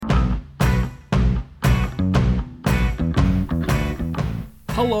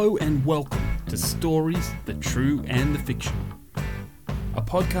Hello and welcome to Stories, the True and the Fiction, a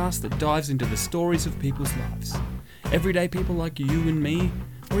podcast that dives into the stories of people's lives, everyday people like you and me,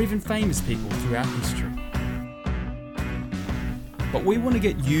 or even famous people throughout history. But we want to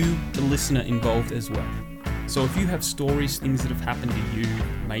get you, the listener, involved as well. So if you have stories, things that have happened to you,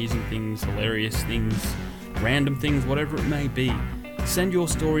 amazing things, hilarious things, random things, whatever it may be, send your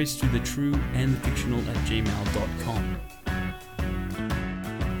stories to thetrueandthefictional@gmail.com.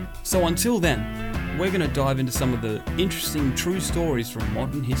 So until then, we're going to dive into some of the interesting true stories from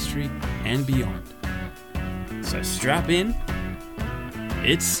modern history and beyond. So strap in,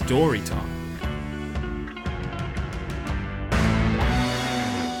 it's story time.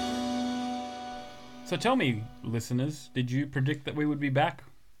 So tell me, listeners, did you predict that we would be back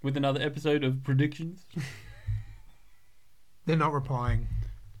with another episode of Predictions? They're not replying.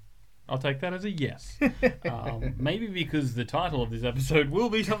 I'll take that as a yes. Maybe because the title of this episode will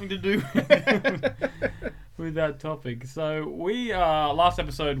be something to do with that topic. So we last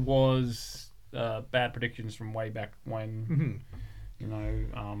episode was bad predictions from way back when,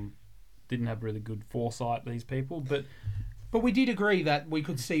 didn't have really good foresight, these people. But we did agree that we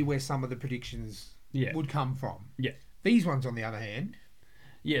could see where some of the predictions would come from. Yeah. These ones, on the other hand.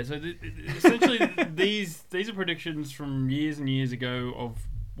 Yeah, so essentially these are predictions from years and years ago of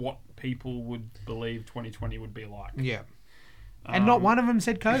what people would believe 2020 would be like. Yeah. And not one of them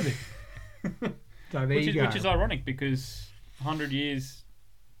said COVID. So there you go. Which is ironic because 100 years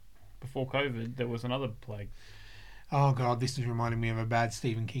before COVID, there was another plague. Oh, God, this is reminding me of a bad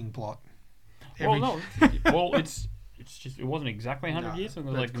Stephen King plot. It's just, it wasn't exactly 100 years, it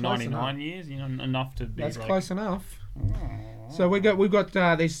was like 99 years, enough to be. That's like, close enough. So we've got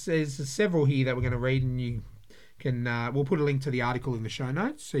there's several here that we're going to read, and you can we'll put a link to the article in the show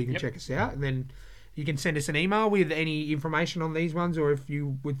notes so you can check us out, and then you can send us an email with any information on these ones, or if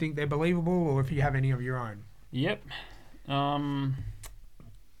you would think they're believable, or if you have any of your own. Yep. So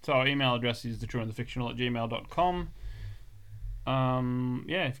our email address is thetrueandthefictional@gmail.com.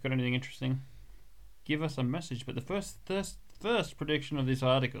 If you've got anything interesting, give us a message. But the first prediction of this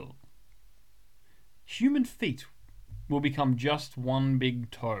article: human feet will become just one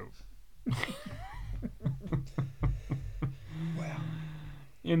big toe. Wow.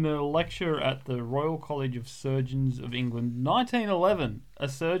 In the lecture at the Royal College of Surgeons of England, 1911, a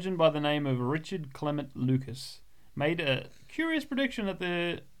surgeon by the name of Richard Clement Lucas made a curious prediction that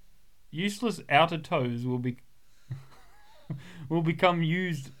the useless outer toes will become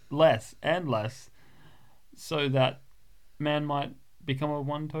used less and less, so that man might become a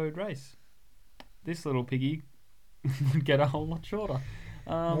one-toed race. This little piggy would get a whole lot shorter.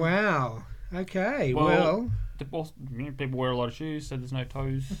 Wow. Okay. Well, people wear a lot of shoes, so there's no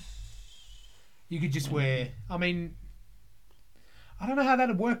toes. You could just wear. I mean, I don't know how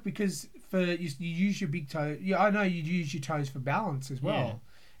that'd work because you use your big toe. Yeah, I know you'd use your toes for balance as well.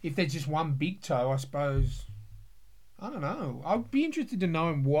 Yeah. If there's just one big toe, I suppose. I don't know. I'd be interested to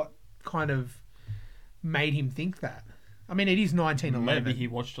know what kind of made him think that. I mean, it is 1911. Maybe he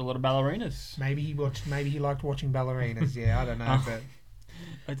watched a lot of ballerinas. Maybe he liked watching ballerinas. Yeah, I don't know,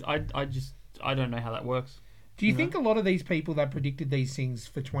 but I don't know how that works. Do you think a lot of these people that predicted these things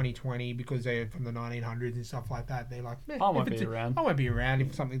for 2020 because they're from the 1900s and stuff like that, they're like, I won't be around. I won't be around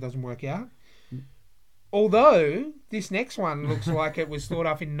if something doesn't work out. Although this next one looks like it was thought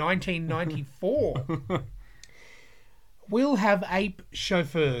up in 1994. We'll have ape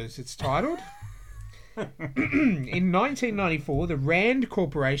chauffeurs, it's titled. In 1994, the Rand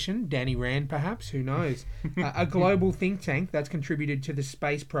Corporation, Danny Rand perhaps, who knows, a global think tank that's contributed to the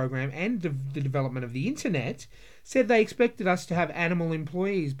space program and the development of the internet, said they expected us to have animal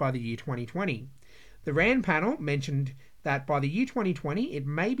employees by the year 2020. The Rand panel mentioned that by the year 2020, it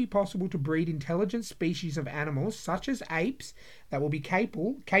may be possible to breed intelligent species of animals, such as apes, that will be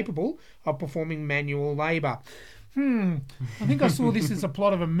capable of performing manual labour. I think I saw this as a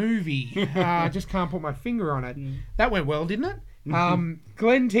plot of a movie. I just can't put my finger on it. That went well, didn't it?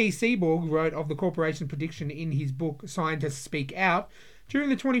 Glenn T. Seaborg wrote of the corporation's prediction in his book, Scientists Speak Out. During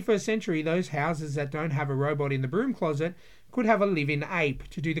the 21st century, those houses that don't have a robot in the broom closet could have a live-in ape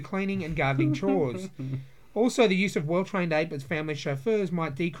to do the cleaning and gardening chores. Also, the use of well-trained ape as family chauffeurs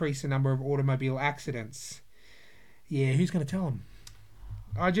might decrease the number of automobile accidents. Yeah, who's going to tell them?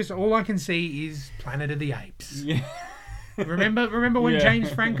 All I can see is Planet of the Apes. Yeah. Remember when James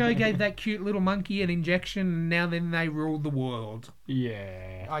Franco gave that cute little monkey an injection and now then they ruled the world?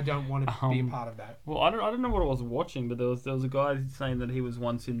 Yeah. I don't want to be a part of that. Well, I don't know what I was watching, but there was a guy saying that he was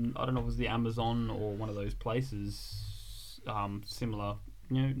once in, I don't know if it was the Amazon or one of those places, similar,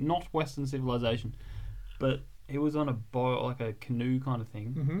 not Western civilization, but he was on a boat, like a canoe kind of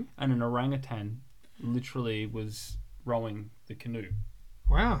thing, Mm-hmm. and an orangutan literally was rowing the canoe.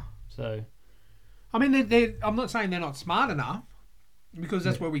 Wow. So I mean, I'm not saying they're not smart enough, because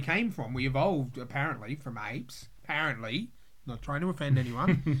that's where we came from. We evolved, apparently, from apes. Apparently. Not trying to offend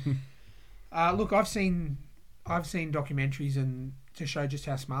anyone. Look, I've seen documentaries and to show just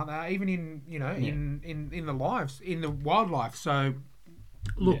how smart they are, even in the wildlife. So,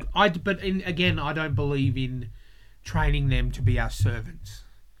 look, I don't believe in training them to be our servants.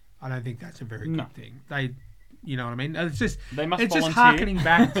 I don't think that's a very good thing. You know what I mean? It's just they must it's volunteer. just harkening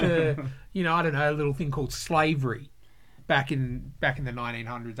back to I don't know, a little thing called slavery back in the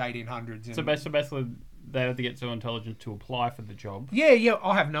 1900s, 1800s. And So basically, they have to get so intelligent to apply for the job. yeah,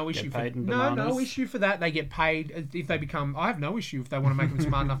 I have no issue paid for in no bananas. issue for that. They get paid if they become. I have no issue if they want to make them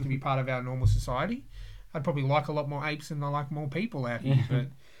smart enough to be part of our normal society. I'd probably like a lot more apes than I like more people out here. But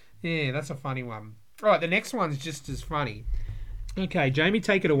yeah, that's a funny one. All right, the next one's just as funny. Okay, Jamie,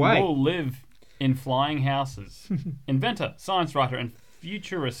 take it away. Will live in flying houses. Inventor, science writer, and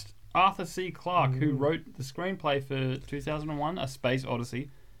futurist Arthur C. Clarke, who wrote the screenplay for 2001: A Space Odyssey,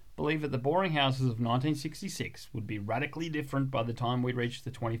 believed that the boring houses of 1966 would be radically different by the time we reached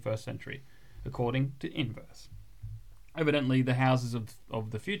the 21st century, according to Inverse. Evidently, the houses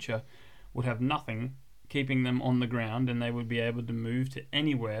of the future would have nothing keeping them on the ground, and they would be able to move to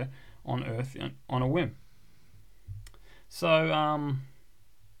anywhere on Earth on a whim. So,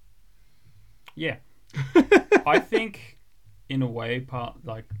 yeah. I think, in a way,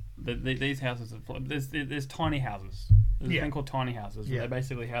 these houses, there's tiny houses. There's a thing called tiny houses. Yeah. They're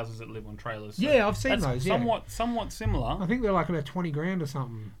basically houses that live on trailers. So Yeah, I've seen that's those. Yeah. somewhat similar. I think they're like about 20 grand or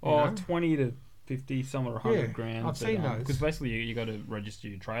something. Or 20 to 50, some are 100 Yeah, grand. I've seen those. Because basically you got to register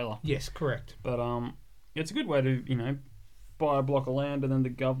your trailer. Yes, correct. But it's a good way to buy a block of land, and then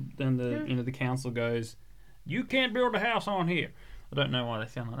the council goes, you can't build a house on here. I don't know why they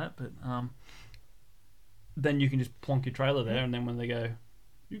sound like that, but then you can just plonk your trailer there, and then when they go,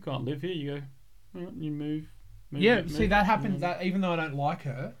 you can't live here, you go, all right, you move. Yeah, see, that happened. That even though I don't like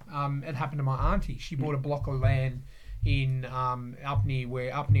her, it happened to my auntie. She bought a block of land in up near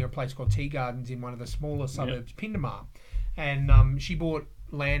a place called Tea Gardens in one of the smaller suburbs, Pindamar, and she bought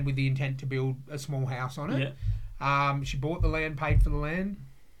land with the intent to build a small house on it. Yeah. She bought the land, paid for the land.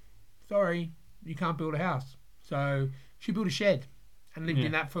 Sorry, you can't build a house. So she built a shed and lived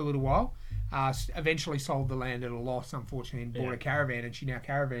in that for a little while. Eventually sold the land at a loss, unfortunately, and bought a caravan, and she now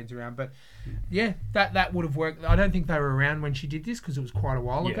caravans around. But yeah, that would have worked. I don't think they were around when she did this because it was quite a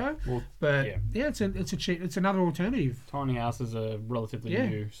while ago. Well, but it's another alternative. Tiny houses are relatively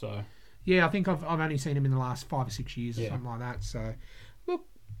new, so yeah, I think I've only seen them in the last 5 or 6 years or something like that. So look,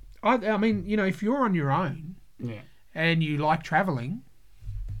 I mean, if you're on your own and you like travelling,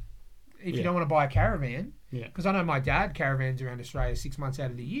 if you don't want to buy a caravan, because I know my dad caravans around Australia 6 months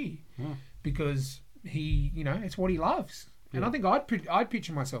out of the year. Because he, it's what he loves. And I think I'd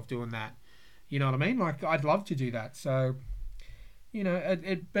picture myself doing that. You know what I mean? Like, I'd love to do that. So,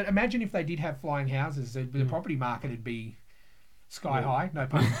 but imagine if they did have flying houses, the property market would be sky high, no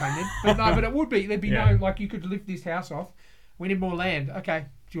pun intended. But it would be. There'd be like, you could lift this house off. We need more land. Okay.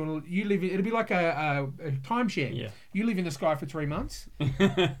 Do you want to, it'd be like a timeshare. Yeah. You live in the sky for 3 months.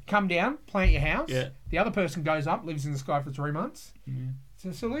 Come down, plant your house. Yeah. The other person goes up, lives in the sky for 3 months. Yeah. It's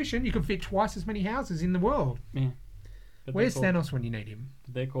a solution. You can fit twice as many houses in the world. Yeah. But where's Thanos when you need him?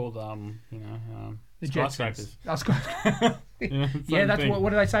 They're called, the skyscrapers. Skyscrapers. Yeah, that's what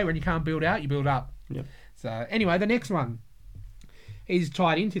do they say? When you can't build out, you build up. Yep. So anyway, the next one is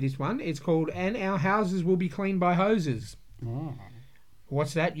tied into this one. It's called, and our houses will be cleaned by hoses. Oh.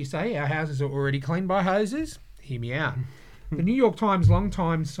 What's that, you say? Our houses are already cleaned by hoses? Hear me out. The New York Times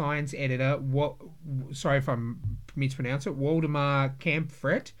longtime science editor, sorry if I mispronounce it, Waldemar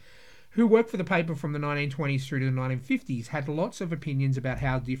Kampfret, who worked for the paper from the 1920s through to the 1950s, had lots of opinions about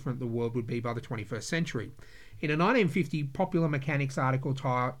how different the world would be by the 21st century. In a 1950 Popular Mechanics article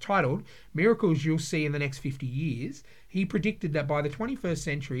titled Miracles You'll See in the Next 50 Years, he predicted that by the 21st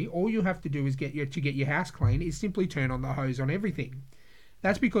century, all you have to do is to get your house clean is simply turn on the hose on everything.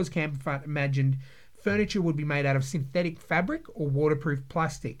 That's because Kampfret imagined furniture would be made out of synthetic fabric or waterproof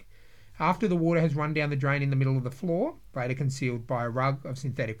plastic. After the water has run down the drain in the middle of the floor, later concealed by a rug of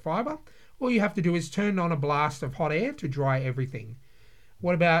synthetic fibre, all you have to do is turn on a blast of hot air to dry everything.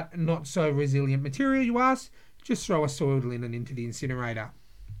 What about not so resilient material, you ask? Just throw a soiled linen into the incinerator.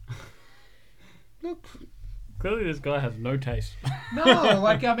 Look. Clearly this guy has no taste. No,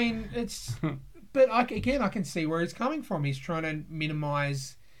 it's... But I can see where he's coming from. He's trying to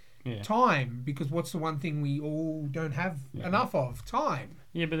minimise time, because what's the one thing we all don't have enough of? Time.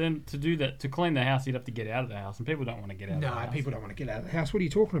 Yeah, but then to do that, to clean the house, you'd have to get out of the house, and people don't want to get out of the house. No, people don't want to get out of the house. What are you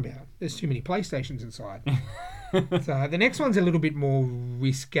talking about? There's too many PlayStations inside. So the next one's a little bit more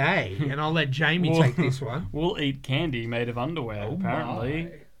risque, and I'll let Jamie take this one. We'll eat candy made of underwear, apparently.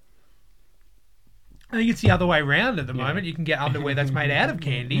 My. I think it's the other way around at the moment. You can get underwear that's made out of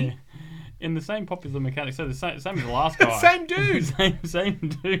candy. Yeah. In the same popular mechanic, so the same as the last guy. Same dude. same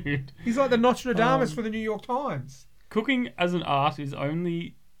dude. He's like the Nostradamus for the New York Times. Cooking as an art is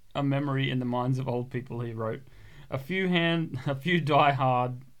only a memory in the minds of old people, he wrote. A few die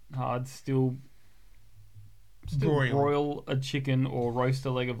hard still broil a chicken or roast a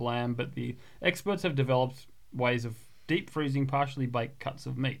leg of lamb, but the experts have developed ways of deep freezing partially baked cuts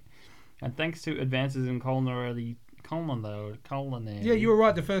of meat. And thanks to advances in culinary Yeah, you were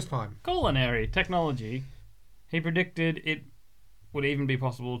right the first time. Culinary technology, he predicted it would even be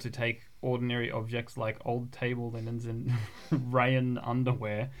possible to take ordinary objects like old table linens and rayon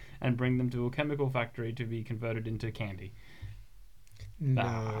underwear and bring them to a chemical factory to be converted into candy.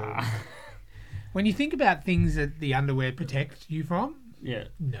 No. When you think about things that the underwear protects you from, yeah.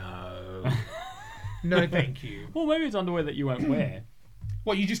 No. No, thank you. Well, maybe it's underwear that you won't wear.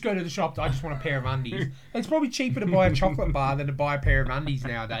 Well, you just go to the shop, I just want a pair of undies. It's probably cheaper to buy a chocolate bar than to buy a pair of undies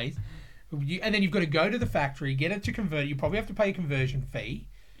nowadays. And then you've got to go to the factory, get it to convert. You probably have to pay a conversion fee.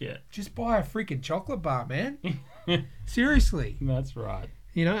 Yeah. Just buy a freaking chocolate bar, man. Seriously. That's right.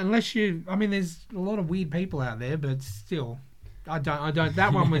 You know, unless you... I mean, there's a lot of weird people out there, but still... I don't...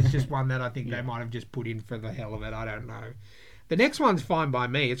 That one was just one that I think they might have just put in for the hell of it. I don't know. The next one's fine by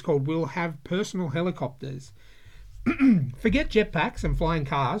me. It's called We'll Have Personal Helicopters. Forget jetpacks and flying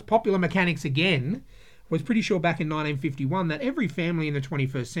cars. Popular Mechanics again was pretty sure back in 1951 that every family in the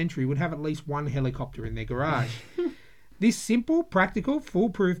 21st century would have at least one helicopter in their garage. This simple, practical,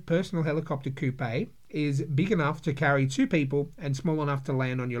 foolproof personal helicopter coupe is big enough to carry 2 people and small enough to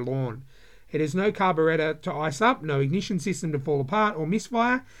land on your lawn. It has no carburetor to ice up, no ignition system to fall apart or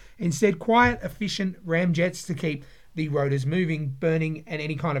misfire. Instead, quiet, efficient ramjets to keep the rotors moving, burning, and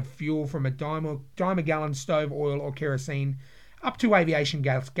any kind of fuel from a dime a gallon stove oil or kerosene up to aviation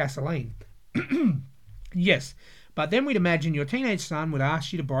gasoline. Yes, but then we'd imagine your teenage son would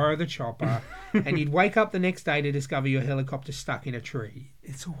ask you to borrow the chopper and you'd wake up the next day to discover your helicopter stuck in a tree.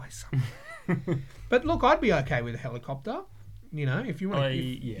 It's always something. But look, I'd be okay with a helicopter. You know, if you want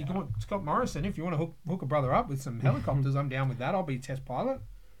to... Scott Morrison, if you want to hook a brother up with some helicopters, I'm down with that. I'll be a test pilot.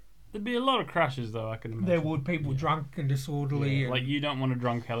 There'd be a lot of crashes, though, I can imagine. There would. People drunk and disorderly. Yeah, and... Like, you don't want a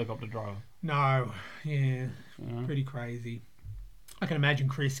drunk helicopter driver. No. Yeah. Pretty crazy. I can imagine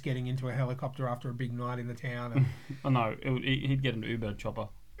Chris getting into a helicopter after a big night in the town. And... Oh, no. He'd get an Uber chopper.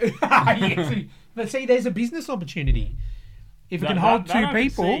 Yes. But see, there's a business opportunity. If it can hold 2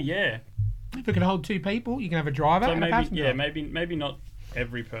 people... Yeah. If it can hold 2 people, you can have a driver and a passenger. Yeah, maybe not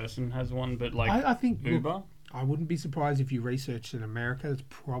every person has one, but like I think Uber... Look, I wouldn't be surprised if you researched in America. It's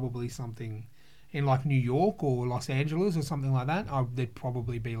probably something in like New York or Los Angeles or something like that. There'd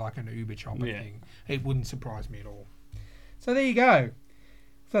probably be like an Uber chopper thing. It wouldn't surprise me at all. So there you go.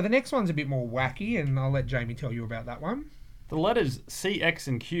 So the next one's a bit more wacky, and I'll let Jamie tell you about that one. The letters C, X,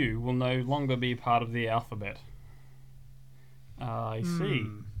 and Q will no longer be part of the alphabet. I see.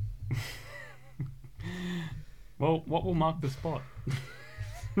 Well, what will mark the spot?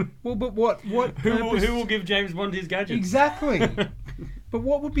 Well, but what who will give James Bond his gadgets? Exactly. But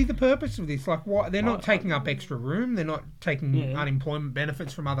what would be the purpose of this? Like, what? They're not taking up extra room. They're not taking unemployment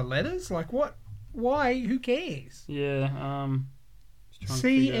benefits from other letters. Like, what? Why? Who cares? Yeah.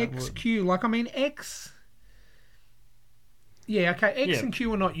 CXQ. Like, I mean, X. Yeah. Okay. X and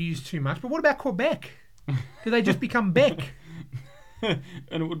Q are not used too much. But what about Quebec? Do they just become Beck? And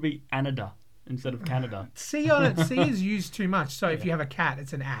it would be Canada instead of Canada. C on it. C is used too much. So if you have a cat,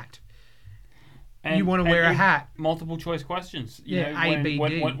 it's an at. And you want to wear a hat. Multiple choice questions. You know, A, B,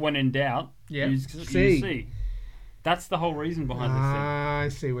 D. When in doubt, use C. That's the whole reason behind this thing. I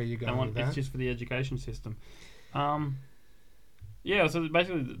see where you're going with that. It's just for the education system. Yeah, so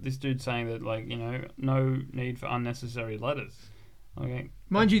basically this dude's saying that, like, you know, no need for unnecessary letters. Okay.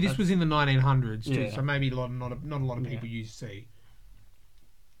 Mind you, this was in the 1900s too, so maybe not a lot of people use C.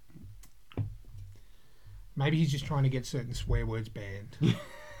 Maybe he's just trying to get certain swear words banned.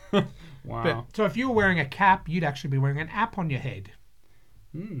 Wow. But, so if you were wearing a cap, you'd actually be wearing an app on your head.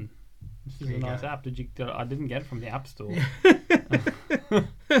 This is a nice app. I didn't get it from the App Store.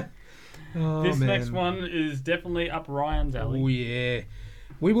 This next one is definitely up Ryan's alley. Oh, yeah.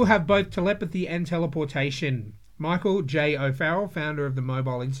 We will have both telepathy and teleportation. Michael J. O'Farrell, founder of the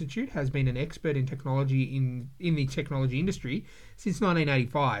Mobile Institute, has been an expert in technology in the technology industry since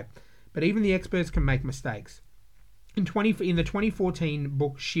 1985. But even the experts can make mistakes. In the 2014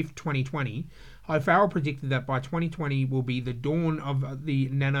 book Shift 2020, O'Farrell predicted that by 2020 will be the dawn of the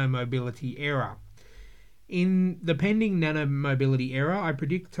nanomobility era. In the pending nanomobility era, I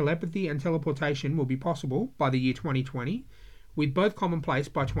predict telepathy and teleportation will be possible by the year 2020, with both commonplace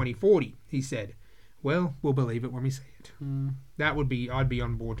by 2040, he said. Well, we'll believe it when we see it. I'd be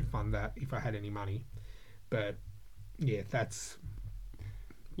on board to fund that if I had any money. But, yeah,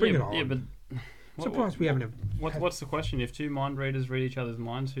 bring it on. Yeah, but... Surprised we haven't... What's the question? If two mind readers read each other's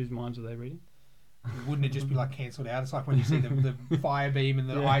minds, whose minds are they reading? Wouldn't it just be like cancelled out? It's like when you see the fire beam and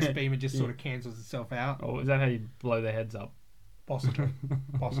the ice beam, it just sort of cancels itself out. Or is that how you blow their heads up? Possibly.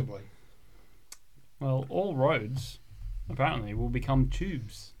 Well, all roads, apparently, will become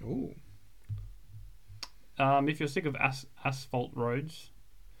tubes. Ooh. If you're sick of asphalt roads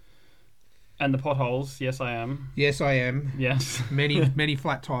and the potholes, yes, I am. Yes, I am. Yes. Many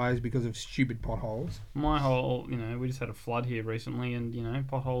flat tires because of stupid potholes. My whole, we just had a flood here recently, and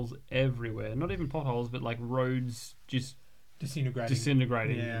potholes everywhere. Not even potholes, but like roads just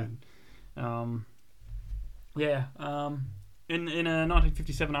disintegrating. Yeah. In a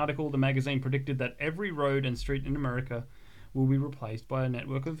 1957 article, the magazine predicted that every road and street in America will be replaced by a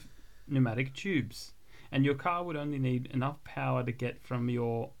network of pneumatic tubes, and your car would only need enough power to get from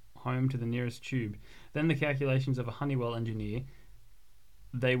your home to the nearest tube. Then the calculations of a Honeywell engineer,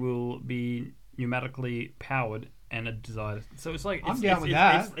 they will be pneumatically powered and a desired. So it's like I'm down with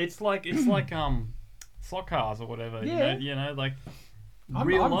that. It's like slot cars or whatever. Yeah. Like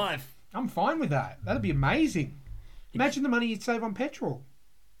real life. I'm fine with that. That'd be amazing. Imagine the money you'd save on petrol.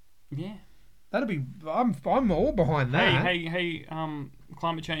 Yeah. That'd be. I'm all behind that. Hey,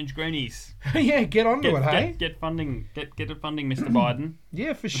 climate change greenies. Yeah, get onto it, hey. Get funding. Get it funding, Mr. Biden.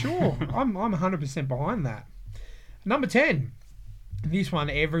 Yeah, for sure. I'm 100% behind that. Number 10. This one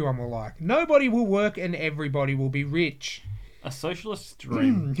everyone will like. Nobody will work and everybody will be rich. A socialist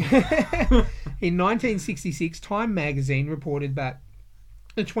dream. In 1966, Time magazine reported that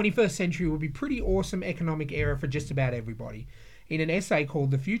the 21st century will be pretty awesome economic era for just about everybody. In an essay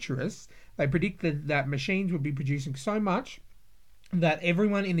called The Futurists, they predicted that machines would be producing so much that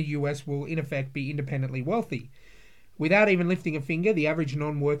everyone in the US will in effect be independently wealthy. Without even lifting a finger, the average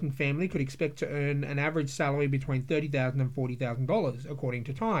non-working family could expect to earn an average salary between $30,000 and $40,000, according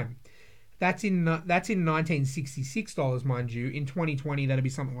to Time. That's in 1966 dollars, mind you. In 2020, that'd be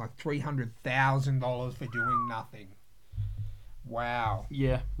something like $300,000 for doing nothing. Wow.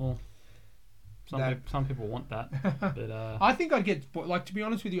 Yeah, well, some people want that, but I think I'd get, like, to be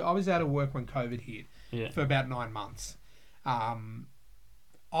honest with you, I was out of work when COVID hit for about 9 months. I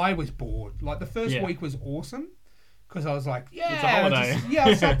was bored. Like, the first week was awesome because I was like, it's a holiday.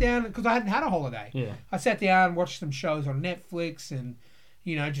 I sat down because I hadn't had a holiday. Yeah. I sat down, watched some shows on Netflix, and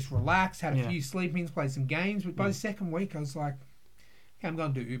just relaxed, had a few sleep-ins, played some games. But by the second week, I was like, okay, I'm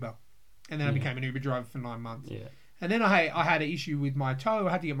going to do Uber, and then I became an Uber driver for 9 months. Yeah. And then I had an issue with my toe.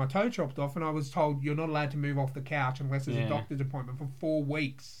 I had to get my toe chopped off, and I was told you're not allowed to move off the couch unless there's a doctor's appointment for 4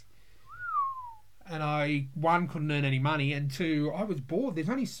 weeks. And I, 1, couldn't earn any money, and 2, I was bored. There's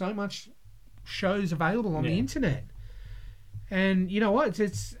only so much shows available on the internet. And you know what?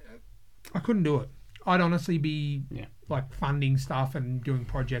 It's I couldn't do it. I'd honestly be like funding stuff and doing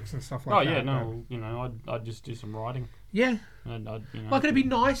projects and stuff like that. Oh yeah, no, I'd just do some writing. Yeah. And like, it'd be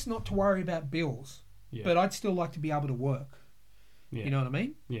nice not to worry about bills. Yeah. But I'd still like to be able to work. Yeah. You know what I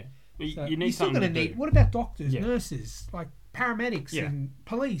mean? Yeah. So you need you're still something going to need. What about doctors, nurses, like paramedics and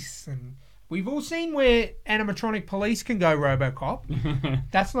police? And we've all seen where animatronic police can go RoboCop.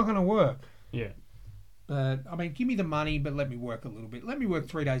 That's not going to work. Yeah. But I mean, give me the money, but let me work a little bit. Let me work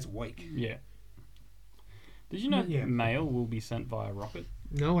 3 days a week. Yeah. Did you know mail will be sent via rocket?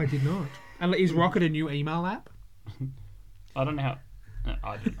 No, I did not. And is Rocket a new email app? I don't know how.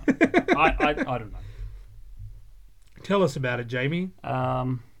 I don't know. I don't know. Tell us about it, Jamie.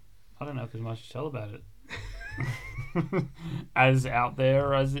 I don't know if there's much to tell about it. As out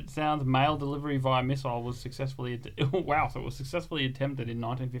there as it sounds, mail delivery via missile was successfully successfully attempted in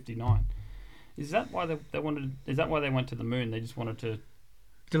 1959. Is that why they wanted? Is that why they went to the moon? They just wanted to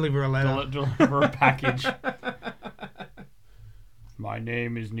deliver a letter, deliver a package. My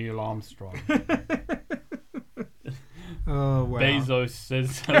name is Neil Armstrong. Oh wow! Bezos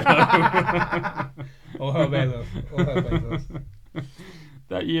says hello. Oh Bezos.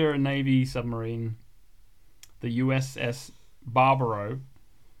 That year, a Navy submarine, the USS Barbaro,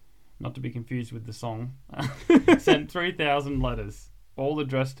 not to be confused with the song, sent 3,000 letters, all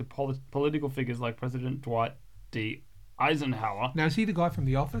addressed to political figures like President Dwight D. Eisenhower. Now, is he the guy from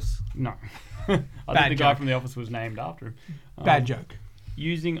The Office? No. I think the guy from The Office was named after him. Bad joke.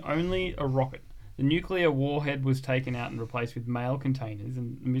 Using only a rocket. The nuclear warhead was taken out and replaced with mail containers,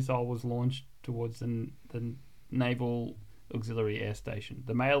 and the missile was launched towards the Naval Auxiliary Air Station.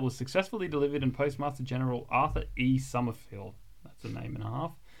 The mail was successfully delivered, and Postmaster General Arthur E. Summerfield, that's a name and a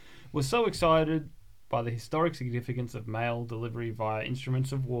half, was so excited by the historic significance of mail delivery via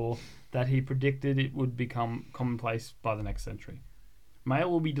instruments of war that he predicted it would become commonplace by the next century. Mail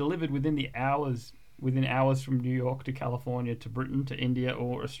will be delivered within hours from New York to California to Britain to India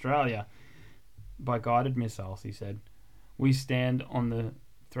or Australia by guided missiles, he said. We stand on the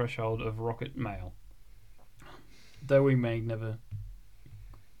threshold of rocket mail. Though we never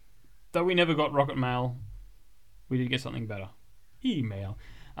got rocket mail, we did get something better. Email.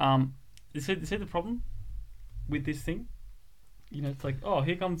 See the problem with this thing? You know, it's like, oh,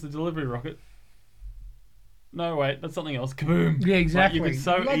 here comes the delivery rocket. No, wait, that's something else. Kaboom! Yeah, exactly. Like, you could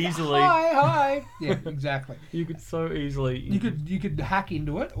so easily. Hi. Yeah, exactly. You could so easily. You could hack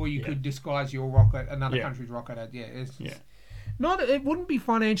into it, or you could disguise your rocket, another country's rocket. It wouldn't be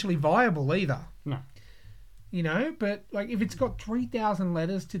financially viable either. No. You know, but like if it's got 3,000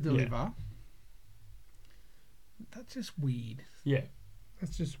 letters to deliver, that's just weird. Yeah.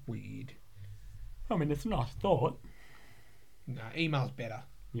 That's just weird. I mean, it's not thought. No, email's better.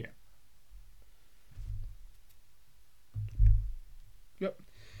 Yeah. Yep.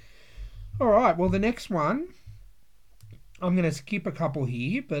 All right. Well, the next one, I'm going to skip a couple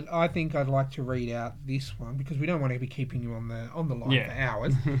here, but I think I'd like to read out this one because we don't want to be keeping you on the line for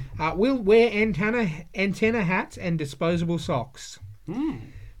hours. We'll wear antenna hats and disposable socks.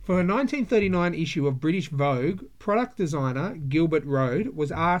 For a 1939 issue of British Vogue, product designer Gilbert Rode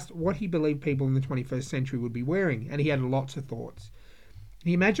was asked what he believed people in the 21st century would be wearing, and he had lots of thoughts.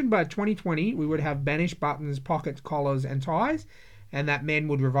 He imagined by 2020 we would have banished buttons, pockets, collars, and ties, and that men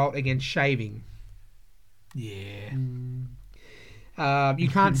would revolt against shaving. Yeah. You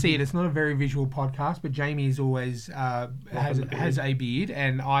can't see it. It's not a very visual podcast, but Jamie is always has a beard,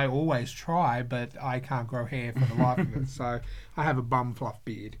 and I always try, but I can't grow hair for the life of it. So I have a bum fluff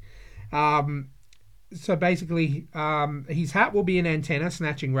beard. So basically, his hat will be an antenna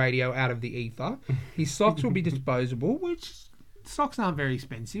snatching radio out of the ether. His socks will be disposable, which socks aren't very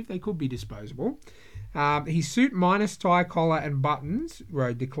expensive. They could be disposable. His suit minus tie, collar, and buttons,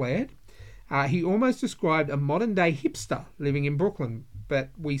 Rode declared. He almost described a modern-day hipster living in Brooklyn,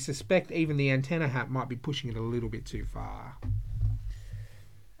 but we suspect even the antenna hat might be pushing it a little bit too far.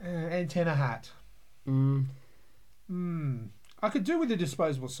 Antenna hat. I could do with the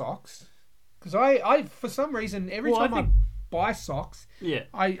disposable socks. Because I for some reason, every time I buy socks,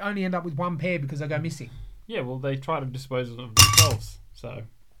 I only end up with one pair because I go missing. Yeah, well, they try to dispose of themselves, so...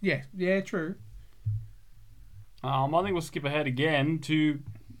 Yeah, true. I think we'll skip ahead again to...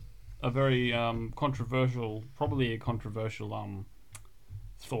 a very controversial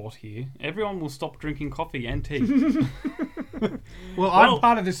thought here. Everyone will stop drinking coffee and tea. well, I'm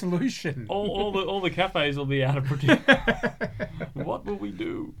part of the solution. all the cafes will be out of production. What will we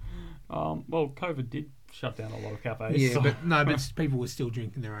do? COVID did shut down a lot of cafes. Yeah, but people were still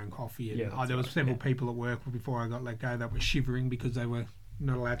drinking their own coffee. And, there was several people at work before I got let go that were shivering because they were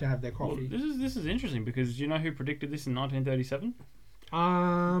not allowed to have their coffee. Well, this is interesting because you know who predicted this in 1937?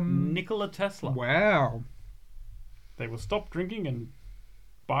 Nikola Tesla. Wow. They will stop drinking and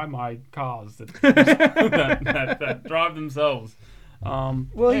buy my cars that drive themselves. He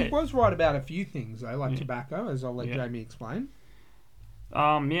was right about a few things though, like tobacco, as I'll let Jamie explain.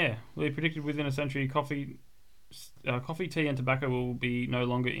 Well, he predicted within a century coffee, tea, and tobacco will be no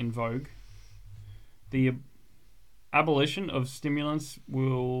longer in vogue. The abolition of stimulants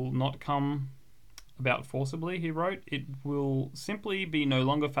will not come about forcibly, he wrote. It will simply be no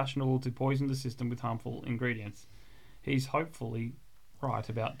longer fashionable to poison the system with harmful ingredients. He's hopefully right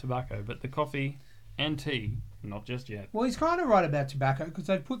about tobacco, but the coffee and tea, not just yet. Well, he's kind of right about tobacco because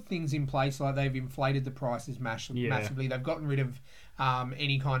they've put things in place like they've inflated the prices massively. They've gotten rid of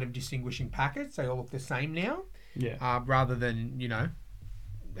any kind of distinguishing packets. They all look the same now. Yeah. Rather than,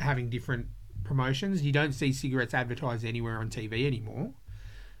 having different promotions. You don't see cigarettes advertised anywhere on TV anymore.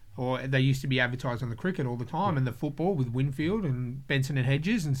 Or they used to be advertised on the cricket all the time and the football with Winfield and Benson and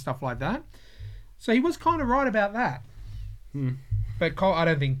Hedges and stuff like that. So he was kind of right about that. But I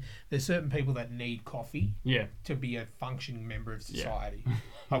don't think there's certain people that need coffee to be a functioning member of society.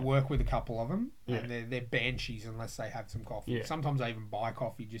 I work with a couple of them and they're banshees unless they have some coffee. Yeah. Sometimes I even buy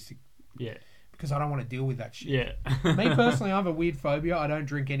coffee just to, because I don't want to deal with that shit. Yeah. Me personally, I have a weird phobia. I don't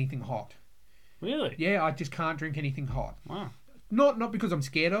drink anything hot. Really? Yeah, I just can't drink anything hot. Wow. Not because I'm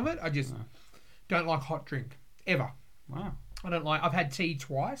scared of it. I just don't like hot drink ever. Wow. I've had tea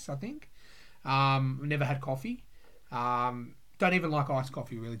twice, I think. Never had coffee. Don't even like iced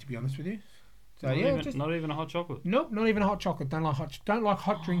coffee, really, to be honest with you. So not even a hot chocolate. Nope, not even a hot chocolate. Don't like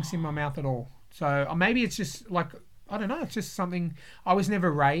hot drinks in my mouth at all. So maybe it's just like, I don't know. It's just something. I was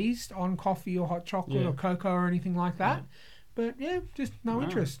never raised on coffee or hot chocolate or cocoa or anything like that. But yeah, just no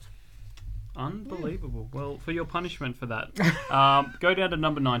interest. Unbelievable. Yeah. Well, for your punishment for that, go down to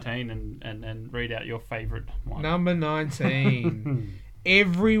number 19 and read out your favourite one. Number 19.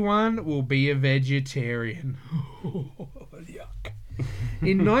 Everyone will be a vegetarian. Yuck.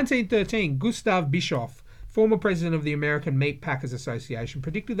 In 1913, Gustav Bischoff, former president of the American Meat Packers Association,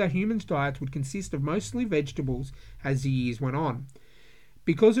 predicted that humans' diets would consist of mostly vegetables as the years went on.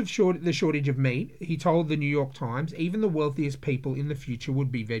 Because of the shortage of meat, he told the New York Times, even the wealthiest people in the future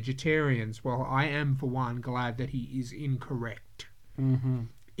would be vegetarians. Well, I am, for one, glad that he is incorrect. Mm-hmm.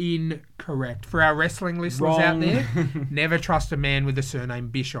 Incorrect. For our wrestling listeners out there, never trust a man with the surname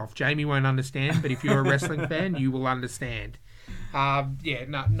Bischoff. Jamie won't understand, but if you're a wrestling fan, you will understand.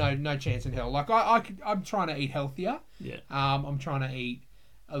 No chance in hell. Like I'm trying to eat healthier. Yeah. I'm trying to eat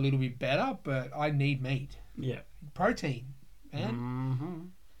a little bit better, but I need meat. Yeah. Protein, man.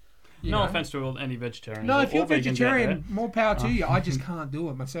 Mm-hmm. No offense to any vegetarians. No, if you're vegetarian, more power to you. I just can't do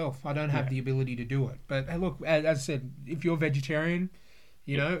it myself. I don't have the ability to do it. But hey, look, as I said, if you're vegetarian,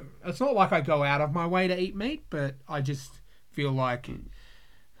 you know, it's not like I go out of my way to eat meat, but I just feel like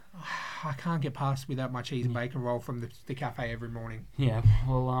I can't get past without my cheese and bacon roll from the cafe every morning. Yeah,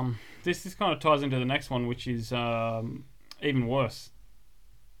 well, this kind of ties into the next one, which is even worse.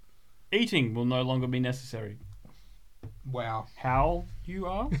 Eating will no longer be necessary. Wow. How you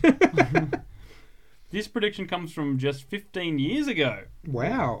are? This prediction comes from just 15 years ago.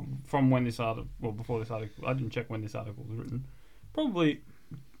 Wow. From when this article, well, before this article, I didn't check when this article was written. Probably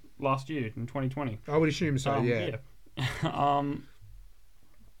last year in 2020. I would assume so. Yeah.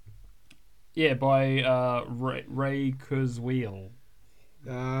 By Ray Kurzweil.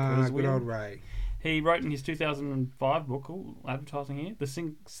 Good old Ray. He wrote in his 2005 book, advertising here, the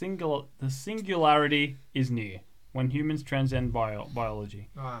singularity is near, when humans transcend biology.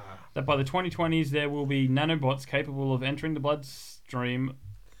 That by the 2020s there will be nanobots capable of entering the bloodstream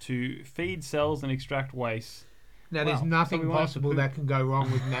to feed cells and extract waste. Now, there's nothing possible that can go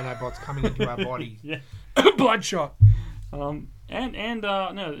wrong with nanobots coming into our bodies. Yeah. Bloodshot. There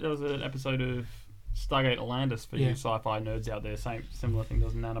was an episode of Stargate Atlantis for you sci-fi nerds out there. Similar thing.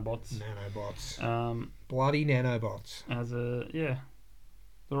 Those nanobots. Bloody nanobots.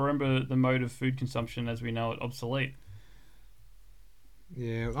 To remember the mode of food consumption as we know it obsolete.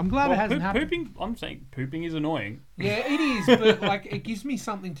 Yeah, I'm glad it hasn't happened. I'm saying pooping is annoying. Yeah, it is, but like it gives me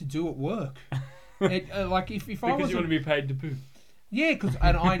something to do at work. If I was because you want to be paid to poop. Yeah, because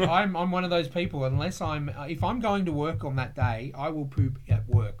I'm one of those people. If I'm going to work on that day, I will poop at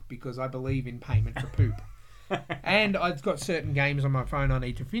work because I believe in payment for poop. And I've got certain games on my phone I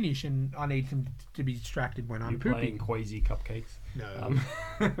need to finish, and I need them to be distracted when I'm pooping. Playing Quasi Cupcakes? No,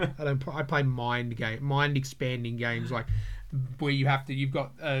 I don't. I play mind expanding games like where you've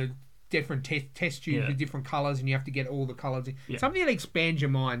got different test tubes with different colours, and you have to get all the colours. Yeah. Something that expands your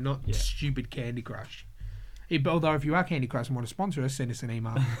mind, not stupid Candy Crush. Although if you are Candy Crush and want to sponsor us, send us an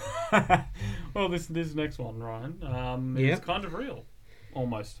email. Well, this next one, Ryan, is kind of real,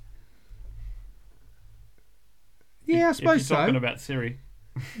 almost. Yeah, I suppose if you're talking about Siri.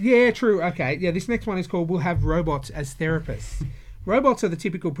 Yeah, true. Okay. Yeah, this next one is called "We'll Have Robots as Therapists." Robots are the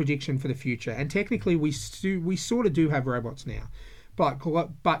typical prediction for the future, and technically we sort of do have robots now. But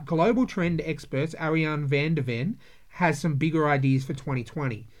global trend experts Ariane van der Ven has some bigger ideas for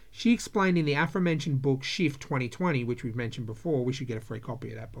 2020. She explained in the aforementioned book Shift 2020, which we've mentioned before, we should get a free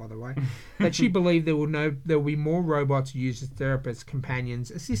copy of that, by the way, that she believed there will be more robots used as therapists,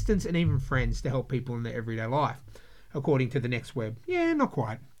 companions, assistants, and even friends to help people in their everyday life, according to the Next Web. Yeah, not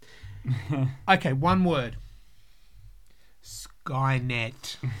quite. Okay, one word.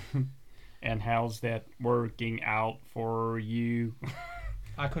 Skynet. And how's that working out for you?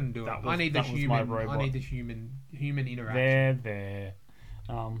 I couldn't do it. I need the human interaction. There.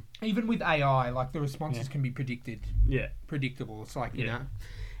 Even with AI, like the responses can be predicted. Yeah. Predictable. It's like, you know,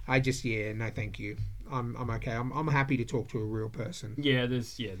 no thank you. I'm okay. I'm happy to talk to a real person. Yeah,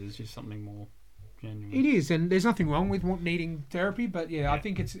 there's just something more genuine. It is, and there's nothing wrong with needing therapy, but I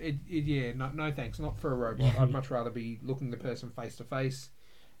think no thanks, not for a robot. I'd much rather be looking the person face to face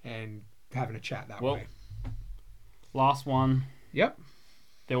and having a chat that way. Last one. Yep.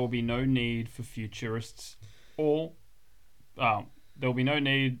 There will be no need for futurists there will be no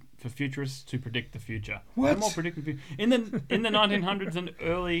need for futurists to predict the future. What? No more predicting the future. In the 1900s and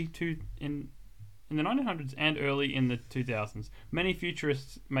in the 1900s and early in the 2000s, many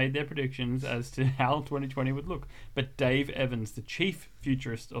futurists made their predictions as to how 2020 would look. But Dave Evans, the chief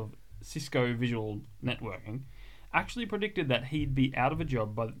futurist of Cisco Visual Networking, actually predicted that he'd be out of a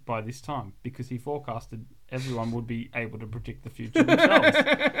job by this time because he forecasted everyone would be able to predict the future themselves.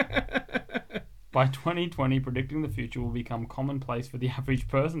 By 2020, predicting the future will become commonplace for the average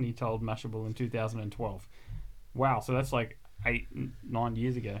person, he told Mashable in 2012. Wow, so that's like 8-9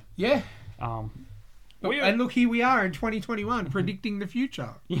 years ago. Yeah. And look, here we are in 2021, predicting the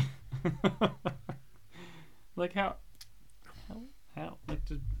future. Yeah. Like how like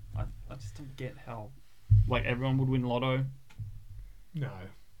I just don't get how like everyone would win lotto. No.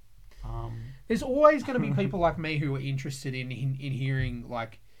 Um, There's always going to be people like me who are interested in hearing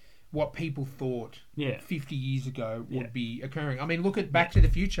like what people thought 50 years ago would be occurring. I mean, look at Back to the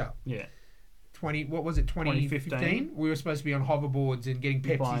Future. Yeah. 2015? We were supposed to be on hoverboards and getting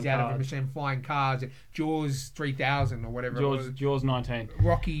Pepsis out of a machine, flying cars. Jaws 3000 or whatever it was. Jaws 19.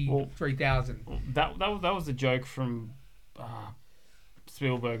 Rocky 3000. That was a joke from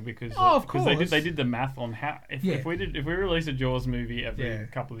Spielberg because of course they did the math on how if we release a Jaws movie every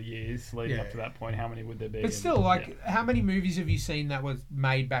couple of years leading up to that point, how many would there be? But still, how many movies have you seen that was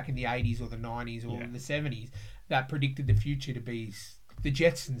made back in the 80s or the 90s or the 70s that predicted the future to be the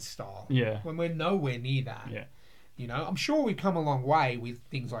Jetsons style? Yeah. When we're nowhere near that. Yeah. You know, I'm sure we've come a long way with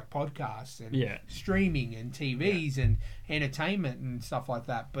things like podcasts and streaming and TVs and entertainment and stuff like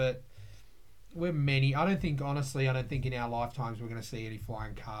that, but I don't think in our lifetimes we're going to see any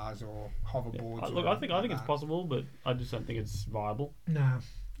flying cars or hoverboards. Look, I think it's possible, but I just don't think it's viable. No.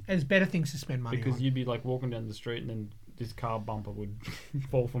 There's better things to spend money on. Because you'd be like walking down the street and then this car bumper would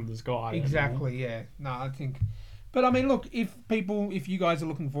fall from the sky. Exactly, yeah. No, I think... But I mean, look, if you guys are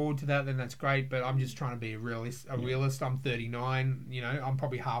looking forward to that, then that's great, but I'm just trying to be a realist. I'm 39, you know, I'm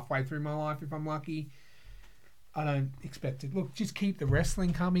probably halfway through my life if I'm lucky. I don't expect it. Look, just keep the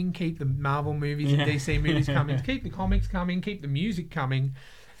wrestling coming, keep the Marvel movies and DC movies coming, keep the comics coming, keep the music coming.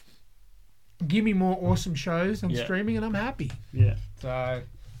 Give me more awesome shows on streaming and I'm happy. Yeah. So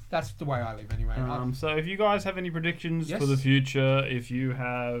that's the way I live anyway. So if you guys have any predictions for the future, if you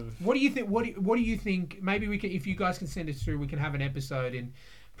have... What do you think? What do you think? Maybe we can, if you guys can send us through, we can have an episode in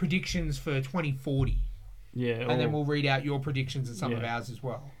predictions for 2040. Yeah. And then we'll read out your predictions and some of ours as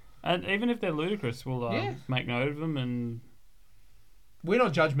well. And even if they're ludicrous, we'll make note of them. And we're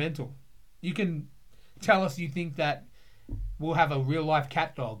not judgmental. You can tell us you think that we'll have a real life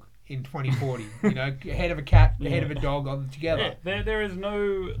cat dog in 2040. You know, head of a cat, head of a dog on together. Yeah, there is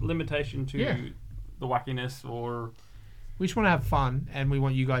no limitation to the wackiness or... We just want to have fun, and we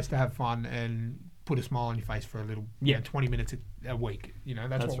want you guys to have fun and put a smile on your face for a little, 20 minutes a week. You know,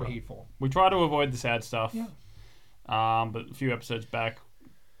 that's what we're here for. We try to avoid the sad stuff. Yeah. But a few episodes back,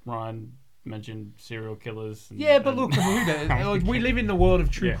 Ryan mentioned serial killers. But look, we live in the world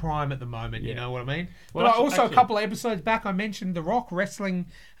of true crime at the moment, you know what I mean? Well, but also, a couple of episodes back, I mentioned The Rock wrestling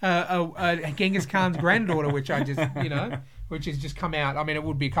Genghis Khan's granddaughter, which I just, which has just come out. I mean, it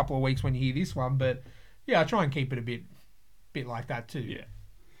would be a couple of weeks when you hear this one, but I try and keep it a bit like that too. Yeah.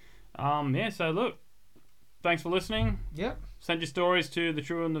 So look, thanks for listening. Yep. Send your stories to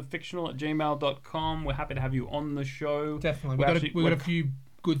thetrueandthefictional@gmail.com. We're happy to have you on the show. Definitely. We've got a few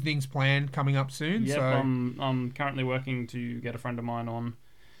good things planned coming up soon. Yep, so I'm currently working to get a friend of mine on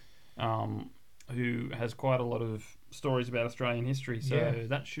who has quite a lot of stories about Australian history. So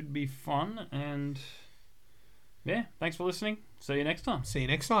that should be fun. And thanks for listening. See you next time.